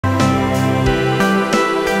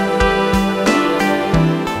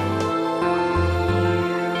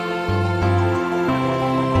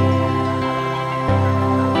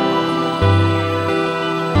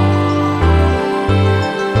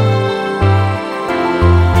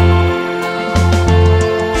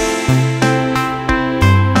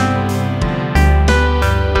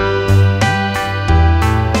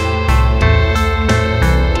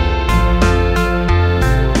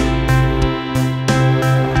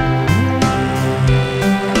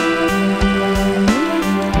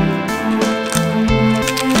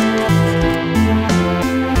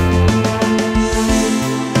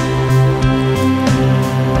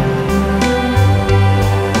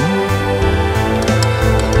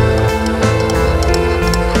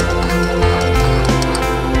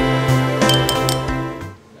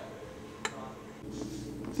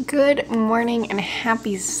morning and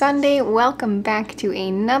happy Sunday. Welcome back to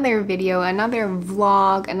another video, another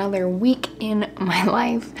vlog, another week in my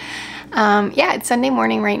life. Yeah, it's Sunday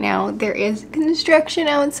morning right now. There is construction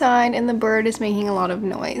outside and the bird is making a lot of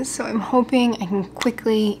noise. So I'm hoping I can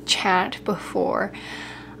quickly chat before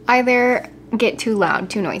either get too loud,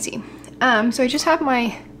 too noisy. So I just have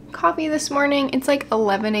my coffee this morning. It's like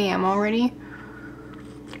 11 a.m. already.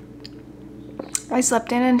 I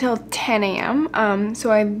slept in until 10 a.m.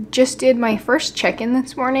 So I just did my first check-in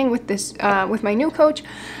this morning with with my new coach.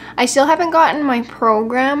 I still haven't gotten my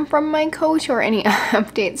program from my coach or any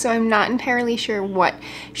updates, so I'm not entirely sure what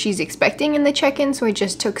she's expecting in the check-in. So I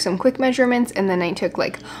just took some quick measurements and then I took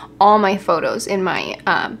like all my photos in my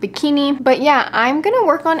bikini. But yeah, I'm gonna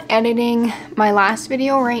work on editing my last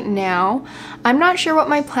video right now. I'm not sure what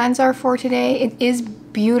my plans are for today. It is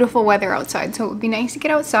beautiful weather outside, so it would be nice to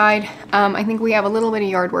get outside. I think we have a little bit of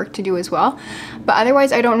yard work to do as well, but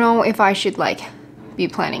otherwise I don't know if I should like be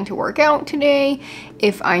planning to work out today,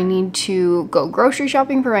 if I need to go grocery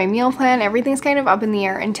shopping for my meal plan. Everything's kind of up in the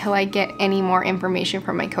air until I get any more information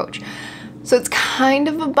from my coach. So it's kind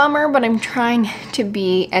of a bummer, but I'm trying to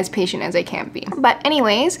be as patient as I can be. But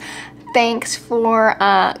anyways, thanks for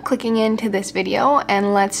clicking into this video,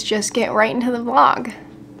 and let's just get right into the vlog.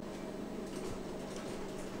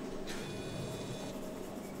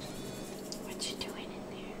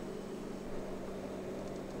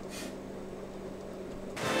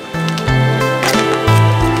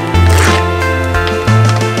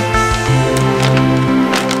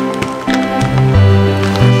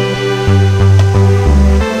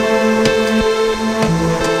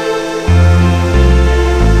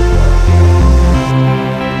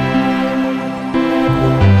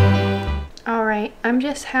 I'm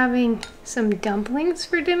just having some dumplings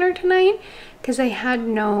for dinner tonight because I had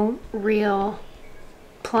no real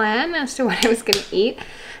plan as to what I was going to eat.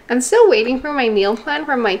 I'm still waiting for my meal plan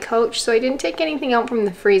from my coach, so I didn't take anything out from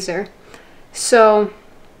the freezer. So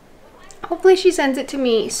hopefully she sends it to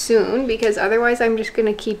me soon, because otherwise I'm just going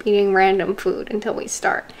to keep eating random food until we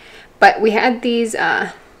start. But we had these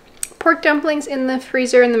pork dumplings in the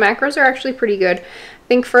freezer, and the macros are actually pretty good. I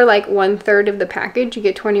think for like 1/3 of the package you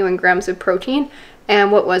get 21 grams of protein,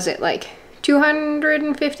 and what was it, like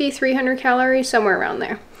 250, 300 calories, somewhere around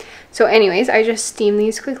there. So anyways, I just steamed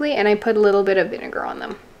these quickly and I put a little bit of vinegar on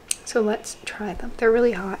them. So let's try them. They're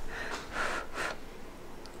really hot.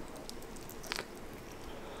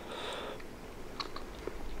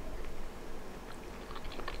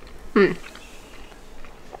 They're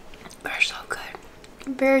so good.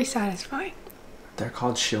 Very satisfying. They're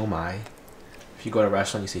called siomai. If you go to a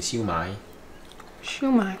restaurant, you say siomai.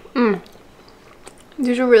 Siomai.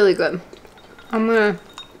 These are really good. I'm gonna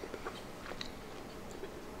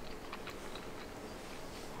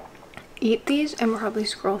eat these and probably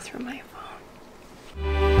scroll through my phone.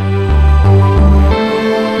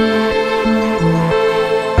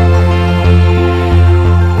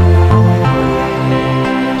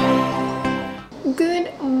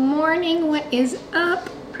 Good morning. What is up?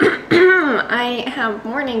 I have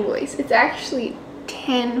morning voice. It's actually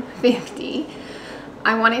 10:50.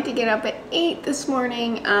 I wanted to get up at 8 this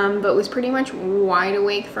morning, but was pretty much wide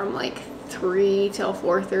awake from like 3 till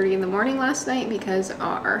 4:30 in the morning last night because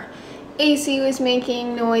our AC was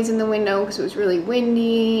making noise in the window because it was really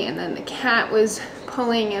windy, and then the cat was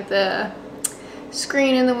pulling at the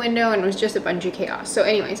screen in the window, and it was just a bunch of chaos. So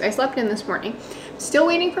anyways, I slept in this morning. Still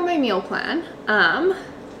waiting for my meal plan,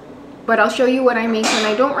 but I'll show you what I make when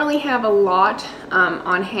I don't really have a lot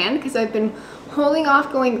on hand, because I've been holding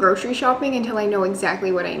off going grocery shopping until I know exactly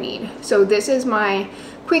what I need. So this is my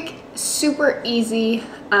quick, super easy,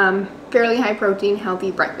 fairly high protein,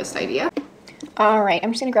 healthy breakfast idea. All right,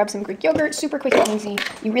 I'm just gonna grab some Greek yogurt, super quick and easy.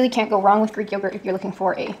 You really can't go wrong with Greek yogurt if you're looking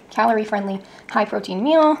for a calorie-friendly, high protein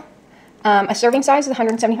meal. A serving size is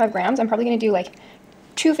 175 grams. I'm probably gonna do like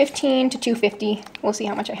 215 to 250. We'll see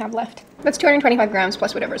how much I have left. That's 225 grams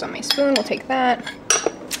plus whatever's on my spoon. We'll take that.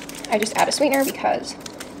 I just add a sweetener because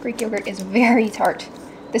Greek yogurt is very tart.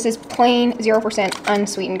 This is plain 0%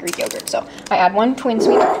 unsweetened Greek yogurt. So I add 1 twin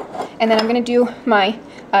sweetener, and then I'm gonna do my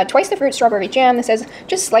twice the fruit strawberry jam. This has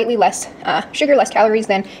just slightly less sugar, less calories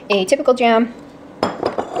than a typical jam.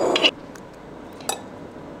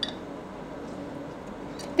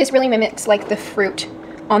 This really mimics like the fruit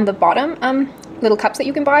on the bottom little cups that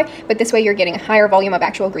you can buy, but this way you're getting a higher volume of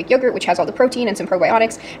actual Greek yogurt, which has all the protein and some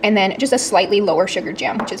probiotics, and then just a slightly lower sugar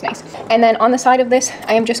jam, which is nice. And then on the side of this,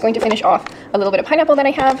 I am just going to finish off a little bit of pineapple that I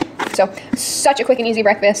have. So such a quick and easy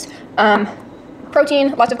breakfast.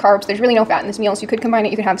 Protein, lots of carbs. There's really no fat in this meal, so you could combine it.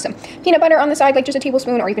 You could have some peanut butter on the side, like just a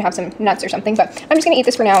tablespoon, or you could have some nuts or something. But I'm just gonna eat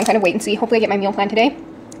this for now and kind of wait and see. Hopefully I get my meal plan today.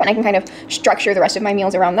 and I can kind of structure the rest of my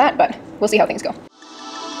meals around that, but we'll see how things go.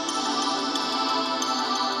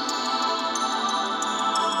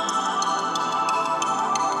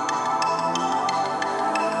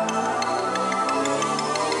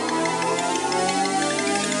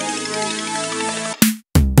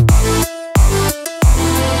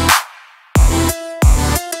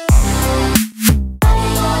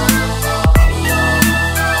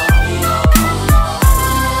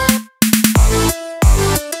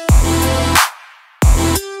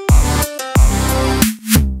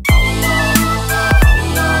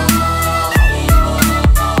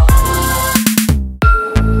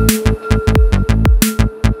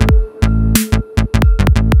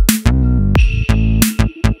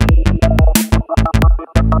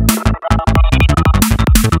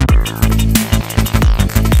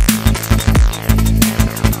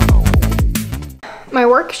 My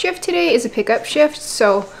work shift today is a pickup shift,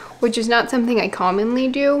 so which is not something I commonly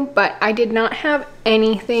do, but I did not have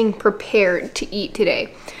anything prepared to eat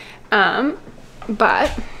today.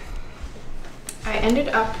 But I ended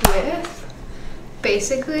up with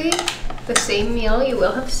basically the same meal you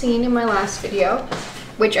will have seen in my last video,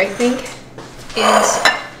 which I think is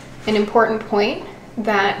an important point,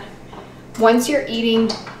 that once you're eating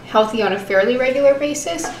healthy on a fairly regular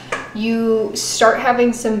basis, you start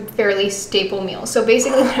having some fairly staple meals. So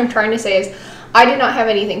basically what I'm trying to say is I did not have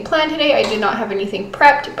anything planned today. I did not have anything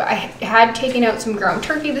prepped, but I had taken out some ground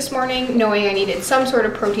turkey this morning, knowing I needed some sort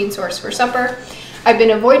of protein source for supper. I've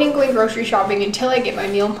been avoiding going grocery shopping until I get my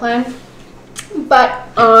meal plan. But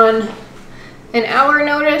on an hour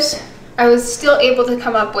notice, I was still able to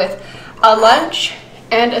come up with a lunch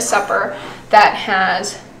and a supper that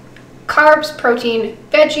has carbs, protein,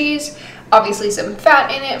 veggies, obviously some fat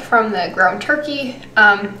in it from the ground turkey,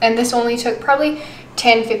 and this only took probably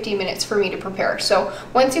 10-15 minutes for me to prepare. So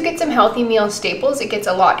once you get some healthy meal staples, it gets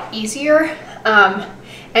a lot easier,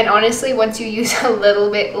 and honestly, once you use a little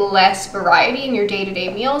bit less variety in your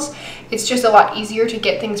day-to-day meals, it's just a lot easier to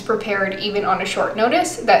get things prepared even on a short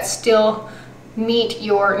notice that still meet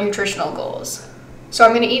your nutritional goals. So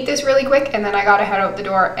I'm going to eat this really quick, and then I gotta head out the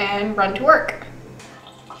door and run to work.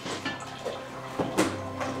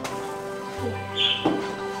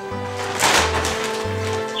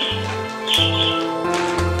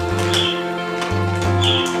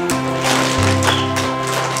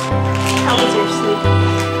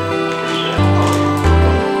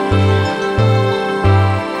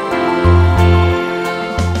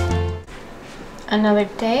 Another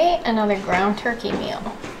day, another ground turkey meal.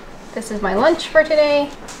 This is my lunch for today.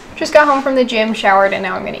 Just got home from the gym, showered, and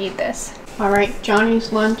now I'm gonna eat this. All right,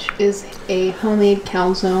 Johnny's lunch is a homemade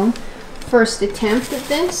calzone. First attempt at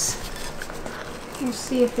this. We'll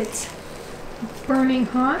see if it's burning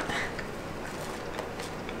hot.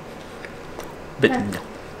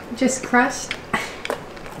 Just crust.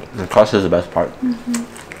 The crust is the best part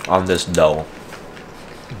on this dough.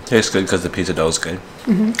 Tastes good because the pizza dough is good.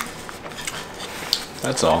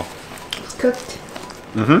 That's all. It's cooked.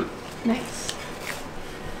 Nice.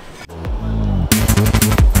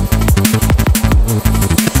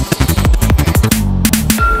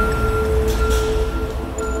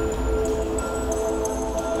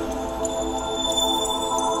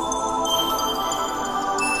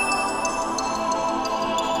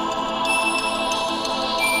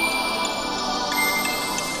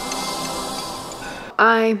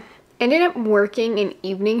 I ended up working an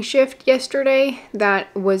evening shift yesterday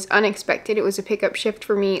that was unexpected. It was a pickup shift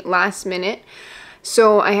for me last minute.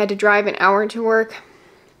 So I had to drive an hour to work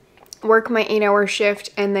my 8-hour shift,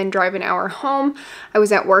 and then drive an hour home. I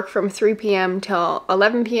was at work from 3 p.m. till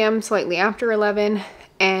 11 p.m., slightly after 11.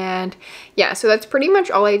 And yeah, so that's pretty much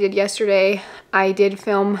all I did yesterday. I did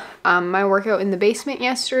film my workout in the basement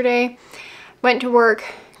yesterday, went to work,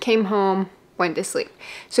 came home, went to sleep.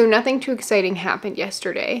 So nothing too exciting happened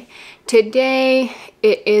yesterday. Today,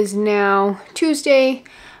 it is now Tuesday.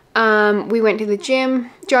 We went to the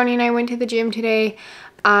gym. Johnny and I went to the gym today.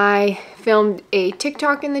 I filmed a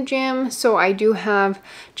TikTok in the gym, so I do have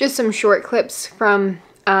just some short clips from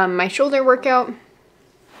my shoulder workout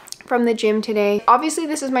from the gym today. Obviously,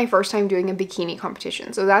 this is my first time doing a bikini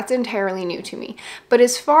competition, so that's entirely new to me. But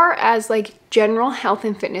as far as like general health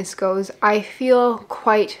and fitness goes, I feel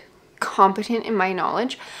quite competent in my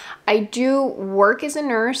knowledge. I do work as a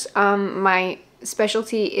nurse. My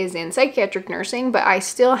specialty is in psychiatric nursing, but I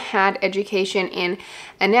still had education in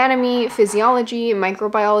anatomy, physiology,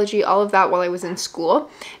 microbiology, all of that while I was in school.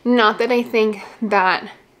 Not that I think that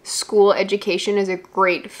school education is a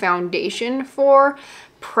great foundation for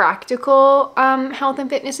practical health and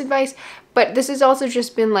fitness advice, But this has also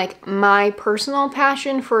just been like my personal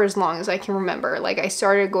passion for as long as I can remember. Like I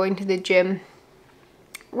started going to the gym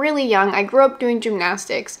really young. I grew up doing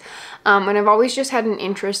gymnastics, and I've always just had an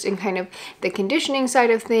interest in kind of the conditioning side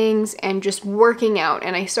of things and just working out.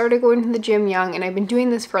 And I started going to the gym young, and I've been doing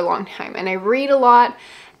this for a long time. And I read a lot,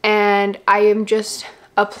 and I am just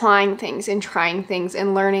applying things and trying things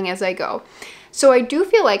and learning as I go. So I do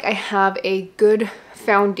feel like I have a good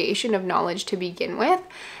foundation of knowledge to begin with,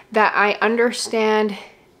 that I understand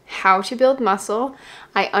how to build muscle,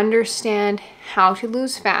 I understand how to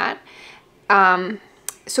lose fat.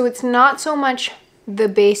 So it's not so much the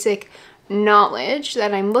basic knowledge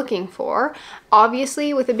that I'm looking for.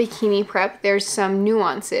 Obviously, with a bikini prep, there's some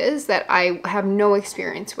nuances that I have no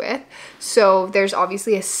experience with. So there's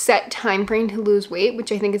obviously a set time frame to lose weight,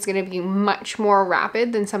 which I think is going to be much more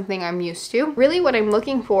rapid than something I'm used to. Really what I'm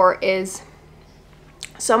looking for is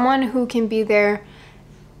someone who can be there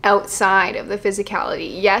outside of the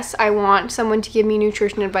physicality. Yes, I want someone to give me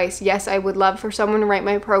nutrition advice. Yes, I would love for someone to write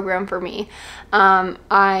my program for me.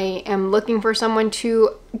 I am looking for someone to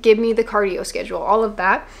give me the cardio schedule, all of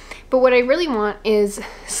that. But what I really want is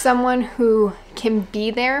someone who can be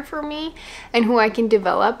there for me and who I can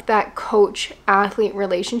develop that coach-athlete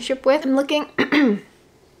relationship with. I'm looking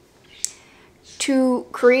to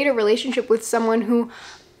create a relationship with someone who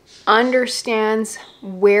understands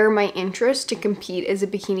where my interest to compete as a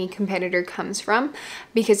bikini competitor comes from,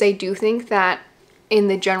 because I do think that in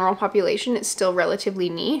the general population it's still relatively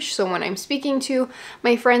niche. So when I'm speaking to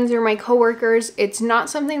my friends or my coworkers, it's not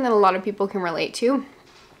something that a lot of people can relate to,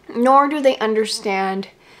 nor do they understand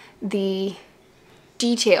the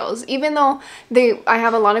details. Even though I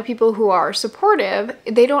have a lot of people who are supportive,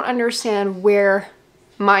 they don't understand where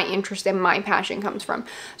my interest and my passion comes from.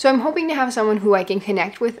 So I'm hoping to have someone who I can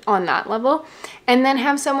connect with on that level, and then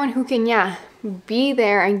have someone who can, be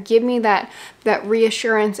there and give me that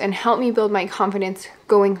reassurance and help me build my confidence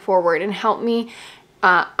going forward, and help me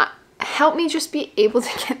just be able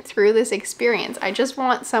to get through this experience. I just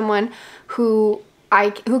want someone who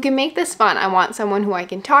can make this fun. I want someone who I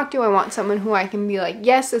can talk to. I want someone who I can be like,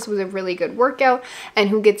 yes, this was a really good workout, and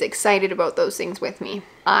who gets excited about those things with me.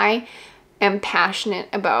 I am passionate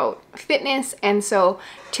about fitness, and so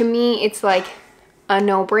to me it's like a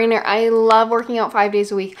no-brainer. I love working out 5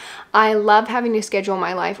 days a week. I love having to schedule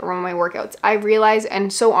my life around my workouts. I realize,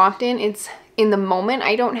 and so often it's in the moment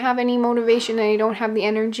I don't have any motivation and I don't have the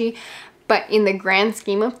energy, but in the grand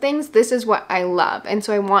scheme of things, this is what I love. And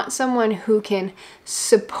so I want someone who can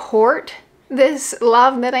support this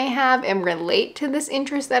love that I have and relate to this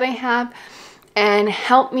interest that I have, and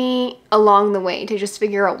help me along the way to just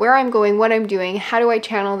figure out where I'm going, what I'm doing, how do I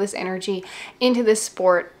channel this energy into this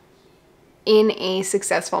sport in a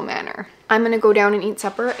successful manner. I'm gonna go down and eat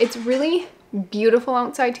supper. It's really beautiful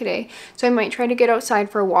outside today, so I might try to get outside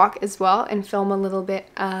for a walk as well and film a little bit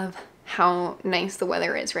of how nice the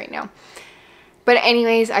weather is right now. But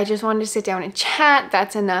anyways, I just wanted to sit down and chat.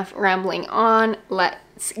 That's enough rambling on.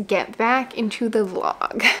 Let's get back into the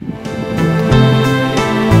vlog.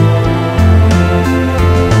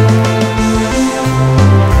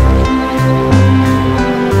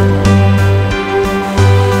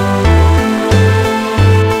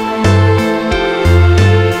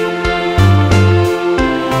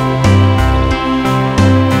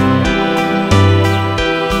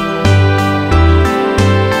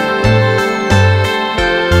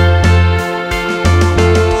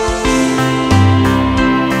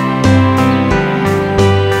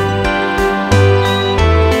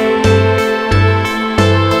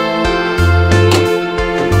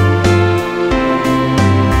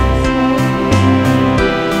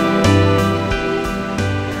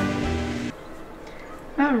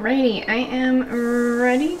 Alrighty, I am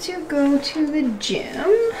ready to go to the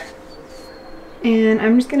gym, and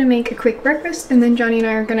I'm just gonna make a quick breakfast, and then Johnny and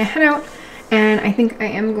I are gonna head out, and I think I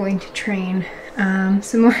am going to train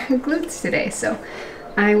some more glutes today, so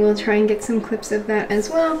I will try and get some clips of that as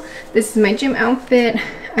well. This is my gym outfit.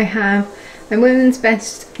 I have my women's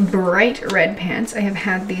best bright red pants. I have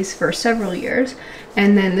had these for several years,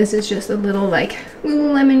 and then this is just a little like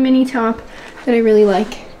Lululemon mini top that I really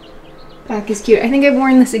like. Back is cute. I think I've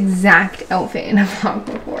worn this exact outfit in a vlog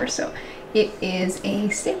before, so it is a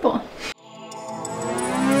staple.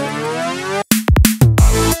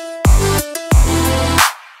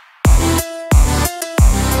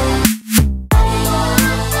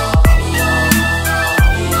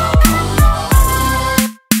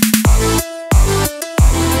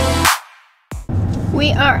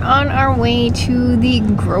 We are on our way to the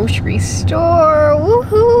grocery store.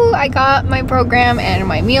 Woohoo! I got my program and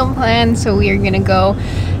my meal plan, so we are gonna go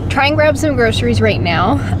try and grab some groceries right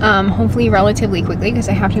now, hopefully relatively quickly because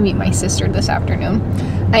I have to meet my sister this afternoon.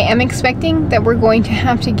 I am expecting that we're going to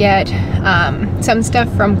have to get some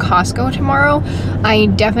stuff from Costco tomorrow. I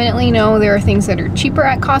definitely know there are things that are cheaper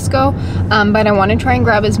at Costco, but I want to try and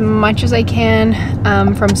grab as much as I can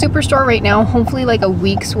from Superstore right now, hopefully like a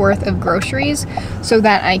week's worth of groceries so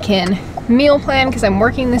that I can meal plan because I'm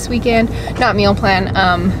working this weekend. Not meal plan,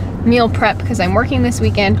 meal prep because I'm working this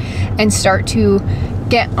weekend, and start to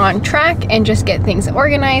get on track and just get things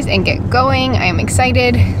organized and get going. I am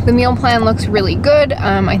excited. The meal plan looks really good.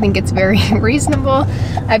 I think it's very reasonable.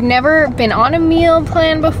 I've never been on a meal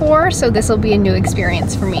plan before, so this will be a new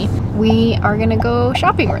experience for me. We are gonna go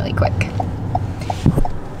shopping really quick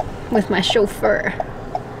with my chauffeur.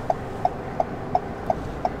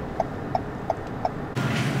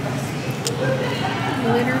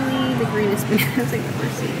 Literally the greenest bananas I've ever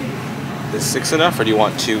seen. Is 6 enough, or do you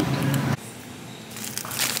want 2?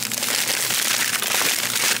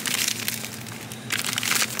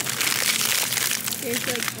 There's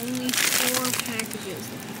like only 4 packages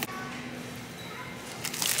left.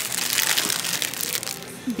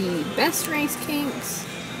 The best rice cakes.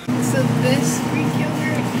 So this Greek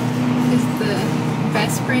yogurt is the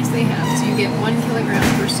best price they have. So you get 1 kilogram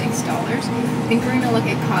for $6. I think we're gonna look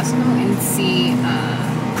at Costco and see.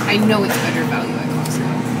 I know it's better value at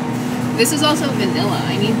Costco. This is also vanilla.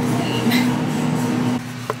 I need plain.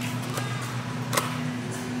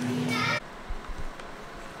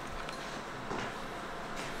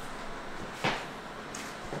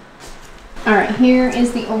 Alright, here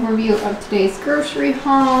is the overview of today's grocery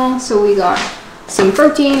haul. So we got some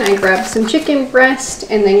protein. I grabbed some chicken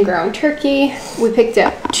breast and then ground turkey. We picked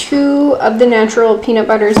up 2 of the natural peanut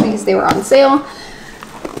butters because they were on sale.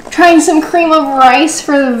 Trying some cream of rice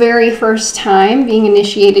for the very first time, being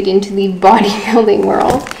initiated into the bodybuilding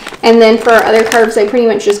world. And then for our other carbs, I pretty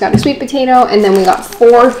much just got a sweet potato, and then we got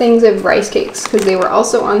 4 things of rice cakes because they were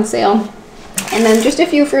also on sale. And then just a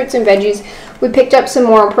few fruits and veggies. We picked up some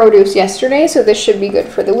more produce yesterday, so this should be good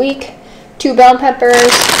for the week. 2 bell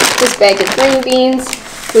peppers, this bag of green beans.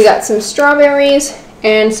 We got some strawberries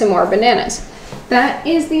and some more bananas. That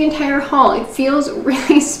is the entire haul. It feels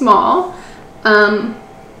really small,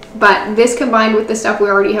 but this combined with the stuff we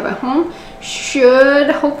already have at home should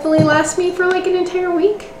hopefully last me for like an entire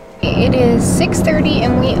week. It is 6:30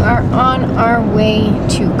 and we are on our way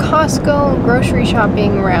to Costco, grocery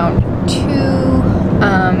shopping round 2.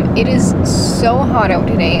 It is so hot out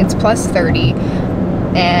today. It's plus 30,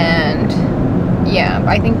 and yeah,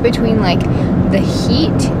 I think between like the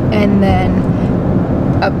heat and then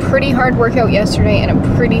a pretty hard workout yesterday and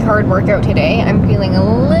a pretty hard workout today, I'm feeling a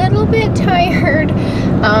little bit tired,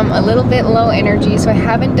 a little bit low energy, so I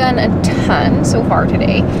haven't done a ton so far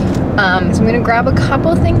today. So I'm gonna grab a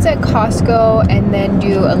couple things at Costco and then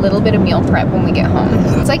do a little bit of meal prep when we get home.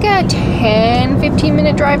 It's like a 10-15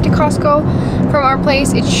 minute drive to Costco from our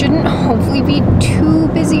place. It shouldn't hopefully be too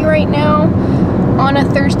busy right now on a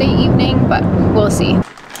Thursday evening, but we'll see.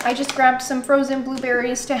 I just grabbed some frozen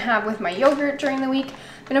blueberries to have with my yogurt during the week.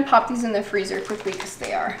 I'm gonna pop these in the freezer quickly because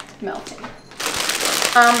they are melting.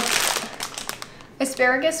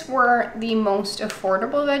 Asparagus were the most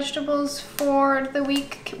affordable vegetables for the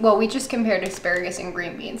week. Well, we just compared asparagus and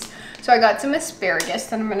green beans. So I got some asparagus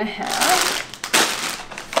that I'm gonna have.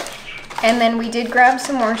 And then we did grab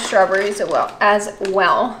some more strawberries as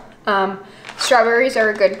well. Strawberries are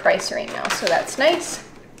a good price right now, so that's nice.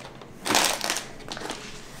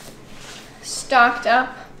 Stocked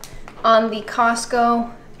up on the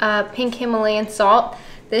Costco pink Himalayan salt.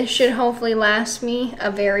 This should hopefully last me a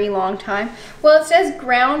very long time. Well, it says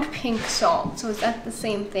ground pink salt, so is that the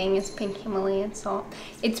same thing as pink Himalayan salt?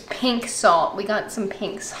 It's pink salt. We got some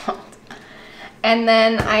pink salt. And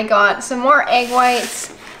then I got some more egg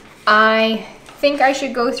whites. I think I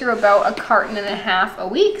should go through about 1.5 cartons a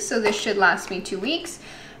week, so this should last me 2 weeks.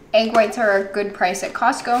 Egg whites are a good price at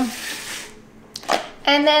Costco.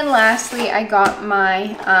 And then lastly, I got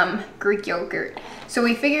my Greek yogurt. So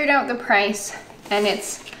we figured out the price, and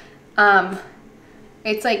it's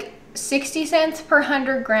like 60 cents per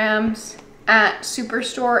 100 grams at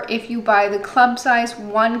Superstore if you buy the club size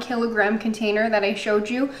 1 kilogram container that I showed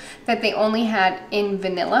you that they only had in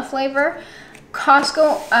vanilla flavor.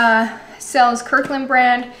 Costco sells Kirkland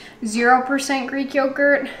brand 0% Greek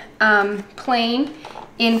yogurt, plain,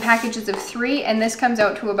 in packages of 3, and this comes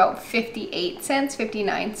out to about 58 cents,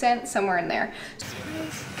 59 cents, somewhere in there.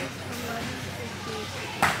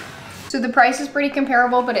 So the price is pretty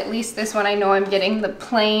comparable, but at least this one I know I'm getting the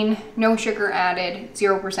plain, no sugar added,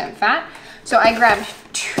 0% fat. So I grabbed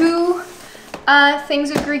 2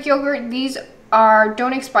 things of Greek yogurt. These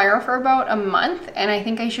don't expire for about a month, and I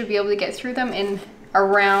think I should be able to get through them in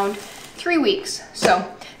around 3 weeks. So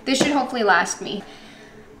this should hopefully last me.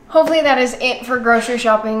 Hopefully that is it for grocery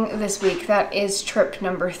shopping this week. That is trip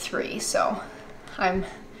number 3. So I'm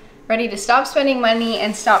ready to stop spending money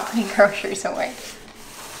and stop putting groceries away.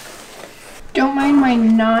 Don't mind my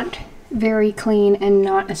not very clean and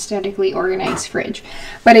not aesthetically organized fridge,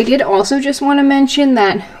 but I did also just want to mention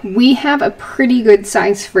that we have a pretty good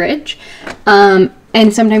size fridge, and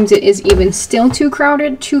sometimes it is even still too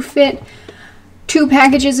crowded to fit 2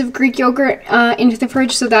 packages of Greek yogurt into the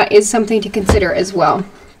fridge, so that is something to consider as well.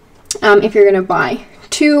 If you're gonna buy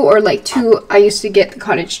 2 or like 2, I used to get the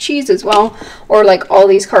cottage cheese as well, or like all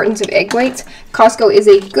these cartons of egg whites. Costco is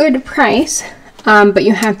a good price, but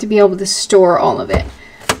you have to be able to store all of it.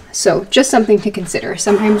 So just something to consider.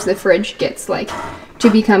 Sometimes the fridge gets like to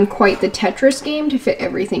become quite the Tetris game to fit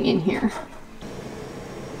everything in here.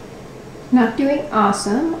 Not doing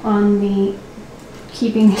awesome on the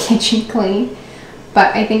keeping the kitchen clean,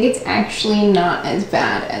 but I think it's actually not as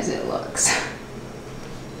bad as it looks.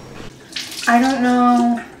 I don't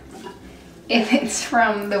know if it's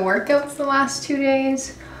from the workouts the last 2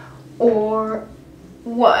 days or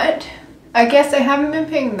what. I guess I haven't been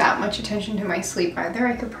paying that much attention to my sleep either.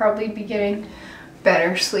 I could probably be getting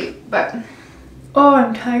better sleep, but oh,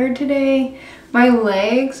 I'm tired today. My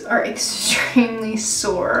legs are extremely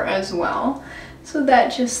sore as well, so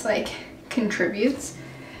that just like contributes.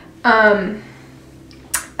 I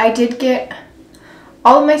did get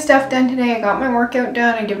all of my stuff done today. I got my workout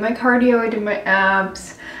done. I did my cardio. I did my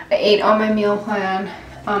abs. I ate on my meal plan.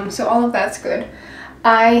 So all of that's good.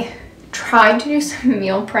 I tried to do some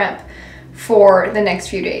meal prep for the next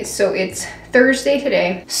few days. So it's Thursday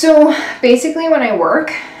today. So basically when I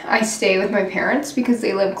work, I stay with my parents because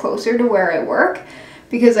they live closer to where I work,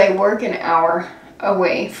 because I work an hour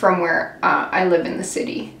away from where I live in the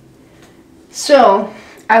city. So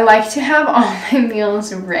I like to have all my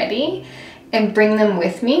meals ready and bring them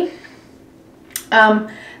with me. But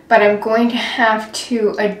I'm going to have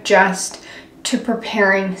to adjust to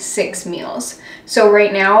preparing 6 meals. So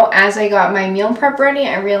right now, as I got my meal prep ready,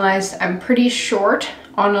 I realized I'm pretty short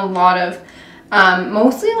on a lot of,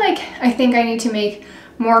 mostly like, I think I need to make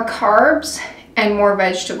more carbs and more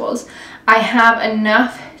vegetables. I have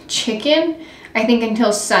enough chicken, I think,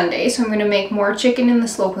 until Sunday, so I'm going to make more chicken in the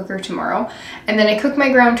slow cooker tomorrow. And then I cook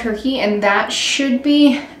my ground turkey, and that should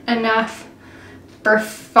be enough for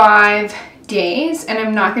 5 days, and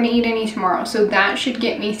I'm not going to eat any tomorrow, so that should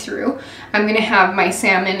get me through. I'm going to have my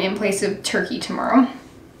salmon in place of turkey tomorrow,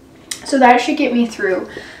 so that should get me through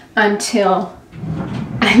until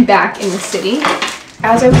I'm back in the city.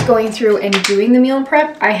 As I was going through and doing the meal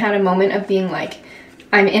prep, I had a moment of being like,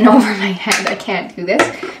 I'm in over my head, I can't do this,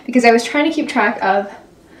 because I was trying to keep track of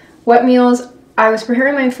what meals I was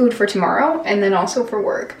preparing my food for tomorrow and then also for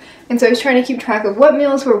work. And so I was trying to keep track of what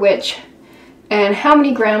meals were which and how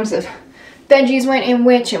many grams of veggies went in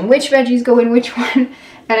which and which veggies go in which one.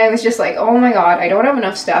 And I was just like, oh my god, I don't have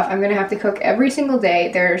enough stuff. I'm gonna have to cook every single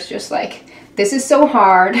day. There's just like, this is so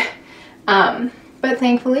hard. But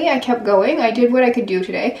thankfully I kept going. I did what I could do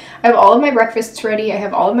today. I have all of my breakfasts ready. I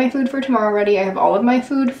have all of my food for tomorrow ready. I have all of my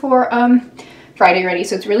food for Friday ready.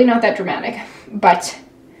 So it's really not that dramatic, but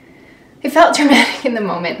it felt dramatic in the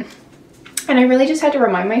moment. And I really just had to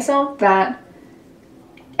remind myself that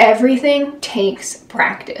everything takes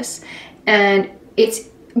practice, and it's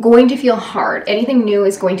going to feel hard. Anything new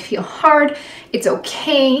is going to feel hard. It's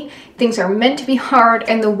okay. Things are meant to be hard,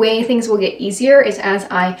 and the way things will get easier is as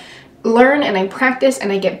I learn and I practice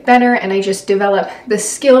and I get better and I just develop the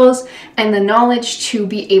skills and the knowledge to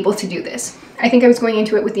be able to do this. I think I was going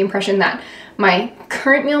into it with the impression that my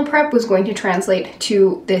current meal prep was going to translate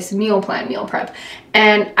to this meal plan meal prep,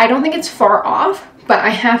 and I don't think it's far off, but I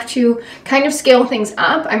have to kind of scale things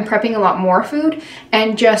up. I'm prepping a lot more food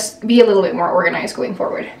and just be a little bit more organized going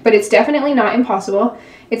forward. But it's definitely not impossible.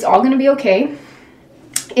 It's all going to be okay.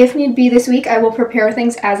 If need be this week, I will prepare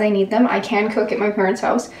things as I need them. I can cook at my parents'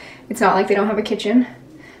 house. It's not like they don't have a kitchen.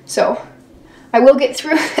 So I will get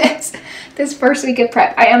through this first week of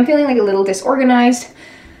prep. I am feeling like a little disorganized.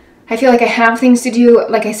 I feel like I have things to do,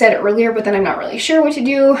 like I said earlier, but then I'm not really sure what to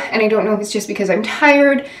do, and I don't know if it's just because I'm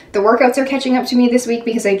tired. The workouts are catching up to me this week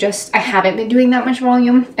because I haven't been doing that much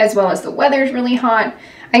volume, as well as the weather's really hot.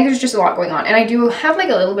 I think there's just a lot going on, and I do have like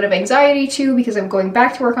a little bit of anxiety too because I'm going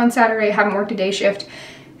back to work on Saturday. I haven't worked a day shift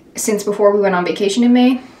since before we went on vacation in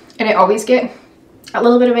May, and I always get a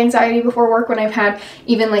little bit of anxiety before work when I've had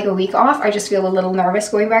even like a week off. I just feel a little nervous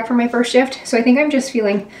going back for my first shift, so I think I'm just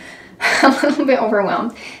feeling a little bit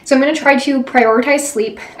overwhelmed. So I'm going to try to prioritize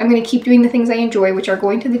sleep. I'm going to keep doing the things I enjoy, which are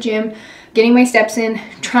going to the gym, getting my steps in,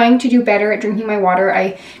 trying to do better at drinking my water.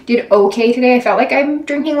 I did okay today. I felt like I'm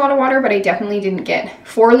drinking a lot of water, but I definitely didn't get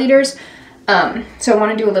 4 liters. So I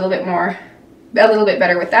want to do a little bit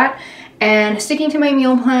better with that, and sticking to my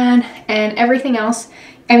meal plan and everything else.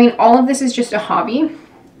 I mean, all of this is just a hobby.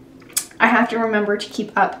 I have to remember to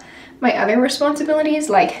keep up my other responsibilities,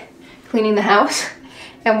 like cleaning the house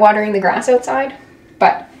and watering the grass outside.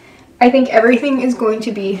 But I think everything is going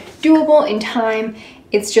to be doable in time.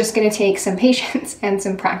 It's just going to take some patience and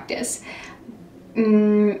some practice.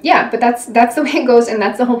 Yeah, but that's the way it goes, and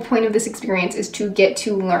that's the whole point of this experience, is to get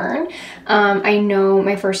to learn. I know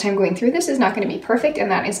my first time going through this is not going to be perfect,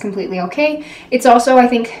 and that is completely okay. It's also, I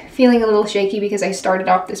think, feeling a little shaky because I started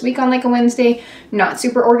off this week on like a Wednesday, not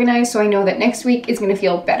super organized, so I know that next week is going to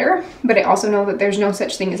feel better, but I also know that there's no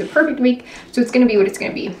such thing as a perfect week, so it's going to be what it's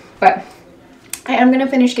going to be. But I am going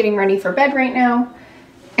to finish getting ready for bed right now,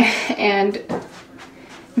 and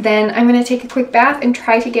then I'm going to take a quick bath and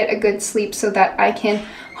try to get a good sleep so that I can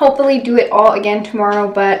hopefully do it all again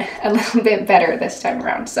tomorrow, but a little bit better this time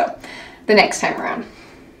around. So the next time around.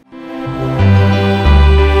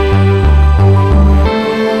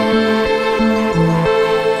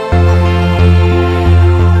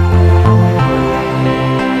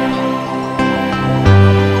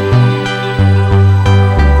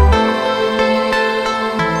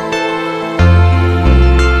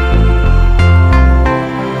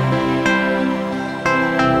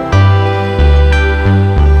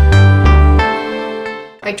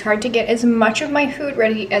 I tried to get as much of my food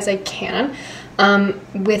ready as I can,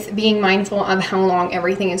 with being mindful of how long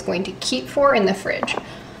everything is going to keep for in the fridge.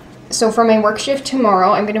 So for my work shift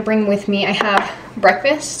tomorrow, I'm going to bring with me, I have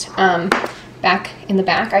breakfast back in the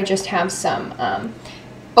back. I just have some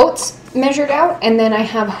oats measured out, and then I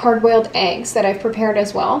have hard-boiled eggs that I've prepared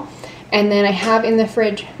as well. And then I have in the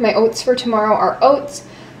fridge, my oats for tomorrow are oats,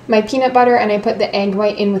 my peanut butter, and I put the egg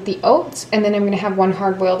white in with the oats, and then I'm going to have 1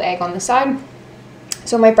 hard-boiled egg on the side.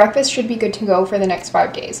 So my breakfast should be good to go for the next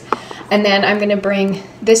 5 days. And then I'm going to bring,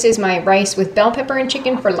 this is my rice with bell pepper and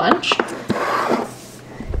chicken for lunch.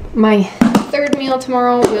 My third meal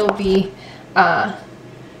tomorrow will be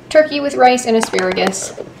turkey with rice and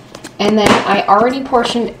asparagus. And then I already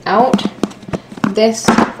portioned out this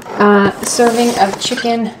serving of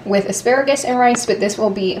chicken with asparagus and rice, but this will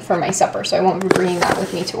be for my supper, so I won't be bringing that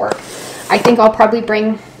with me to work. I think I'll probably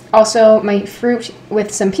bring also my fruit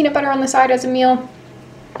with some peanut butter on the side as a meal,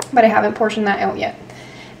 but I haven't portioned that out yet.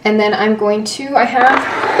 And then I'm going to, I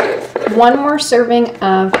have 1 more serving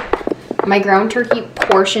of my ground turkey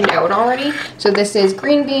portioned out already. So this is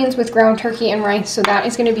green beans with ground turkey and rice, so that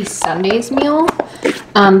is going to be Sunday's meal.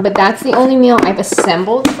 But that's the only meal I've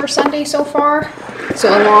assembled for Sunday so far.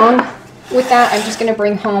 So along with that, I'm just going to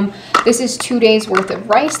bring home, this is 2 days worth of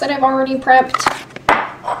rice that I've already prepped,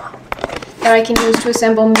 that I can use to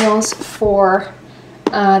assemble meals for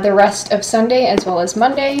the rest of Sunday as well as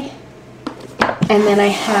Monday. And then I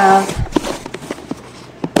have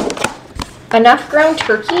enough ground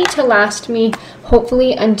turkey to last me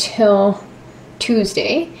hopefully until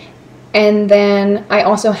Tuesday. And then I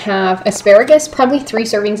also have asparagus, probably 3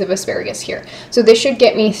 servings of asparagus here. So this should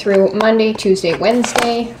get me through Monday, Tuesday,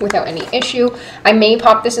 Wednesday without any issue. I may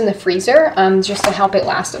pop this in the freezer just to help it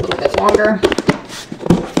last a little bit longer.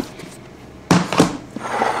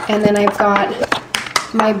 And then I've got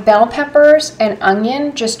my bell peppers and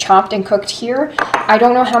onion just chopped and cooked here. I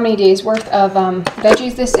don't know how many days worth of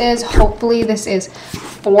veggies this is. Hopefully this is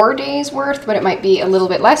 4 days worth, but it might be a little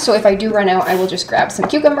bit less. So if I do run out, I will just grab some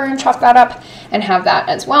cucumber and chop that up and have that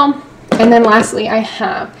as well. And then lastly, I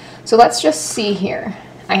have, so let's just see here.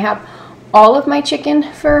 I have all of my chicken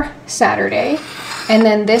for Saturday, and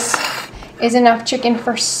then this is enough chicken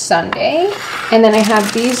for Sunday. And then I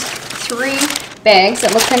have these 3 bags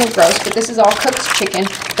that look kind of gross, but this is all cooked chicken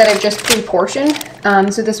that I've just pre-portioned.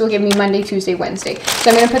 So this will give me Monday, Tuesday, Wednesday. So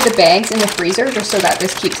I'm going to put the bags in the freezer just so that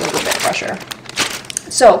this keeps a little bit fresher.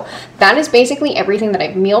 So that is basically everything that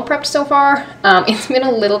I've meal prepped so far. It's been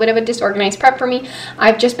a little bit of a disorganized prep for me.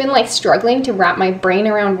 I've just been like struggling to wrap my brain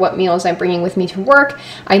around what meals I'm bringing with me to work.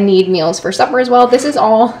 I need meals for supper as well. This is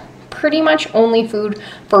all pretty much only food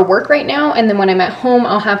for work right now. And then when I'm at home,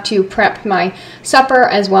 I'll have to prep my supper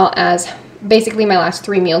as well as basically my last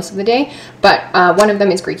 3 meals of the day, but one of them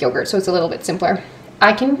is Greek yogurt, so it's a little bit simpler.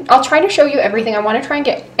 I'll try to show you everything. I want to try and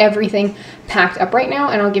get everything packed up right now,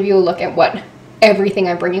 and I'll give you a look at what everything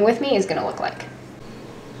I'm bringing with me is going to look like.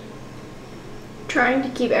 Trying to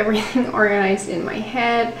keep everything organized in my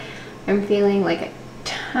head. I'm feeling like a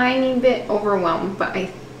tiny bit overwhelmed, but I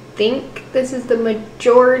think this is the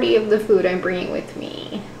majority of the food I'm bringing with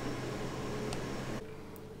me.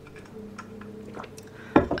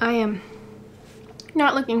 I am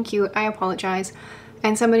not looking cute, I apologize.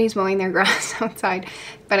 And somebody's mowing their grass outside,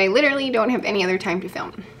 but I literally don't have any other time to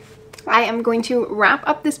film. I am going to wrap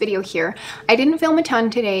up this video here. I didn't film a ton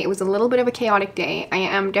today. It was a little bit of a chaotic day. I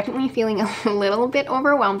am definitely feeling a little bit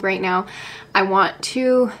overwhelmed right now. I want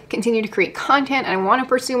to continue to create content and I want to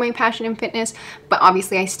pursue my passion in fitness, but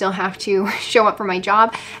obviously I still have to show up for my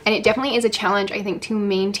job. And it definitely is a challenge, I think, to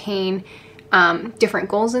maintain different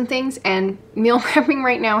goals and things. And meal prepping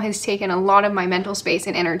right now has taken a lot of my mental space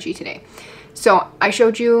and energy today. So I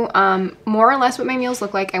showed you more or less what my meals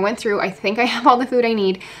look like. I went through, I think I have all the food I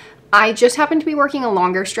need. I just happen to be working a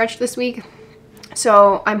longer stretch this week,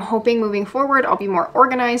 so I'm hoping moving forward I'll be more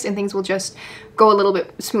organized and things will just go a little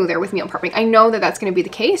bit smoother with meal prepping. I know that that's going to be the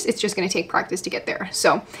case. It's just going to take practice to get there.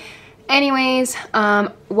 So anyways,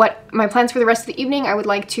 what my plans for the rest of the evening,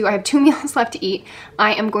 I have 2 meals left to eat.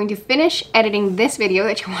 I am going to finish editing this video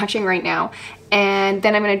that you're watching right now, and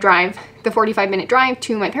then I'm going to drive the 45-minute drive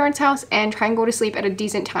to my parents' house and try and go to sleep at a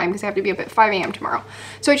decent time because I have to be up at 5 a.m. tomorrow.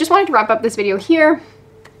 So I just wanted to wrap up this video here.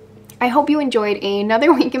 I hope you enjoyed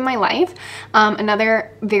another week in my life,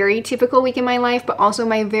 another very typical week in my life, but also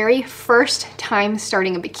my very first time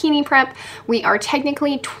starting a bikini prep. We are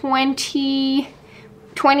technically 20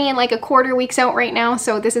 and like a quarter weeks out right now,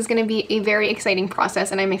 so this is going to be a very exciting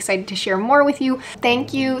process and I'm excited to share more with you.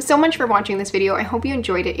 Thank you so much for watching this video. I hope you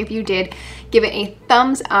enjoyed it. If you did, give it a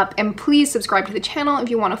thumbs up and please subscribe to the channel if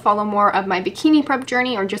you want to follow more of my bikini prep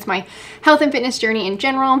journey or just my health and fitness journey in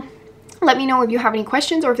general. Let me know if you have any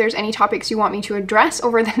questions or if there's any topics you want me to address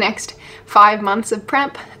over the next 5 months of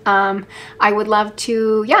prep. I would love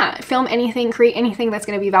to, film anything, create anything that's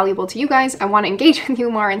going to be valuable to you guys. I want to engage with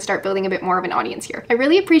you more and start building a bit more of an audience here. I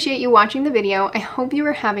really appreciate you watching the video. I hope you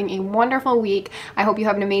are having a wonderful week. I hope you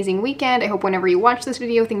have an amazing weekend. I hope whenever you watch this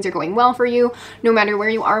video, things are going well for you, no matter where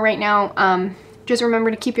you are right now. Just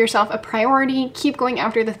remember to keep yourself a priority. Keep going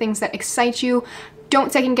after the things that excite you.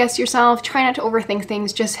 Don't second guess yourself. Try not to overthink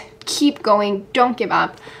things. Just keep going. Don't give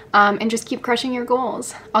up. And just keep crushing your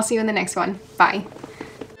goals. I'll see you in the next one. Bye.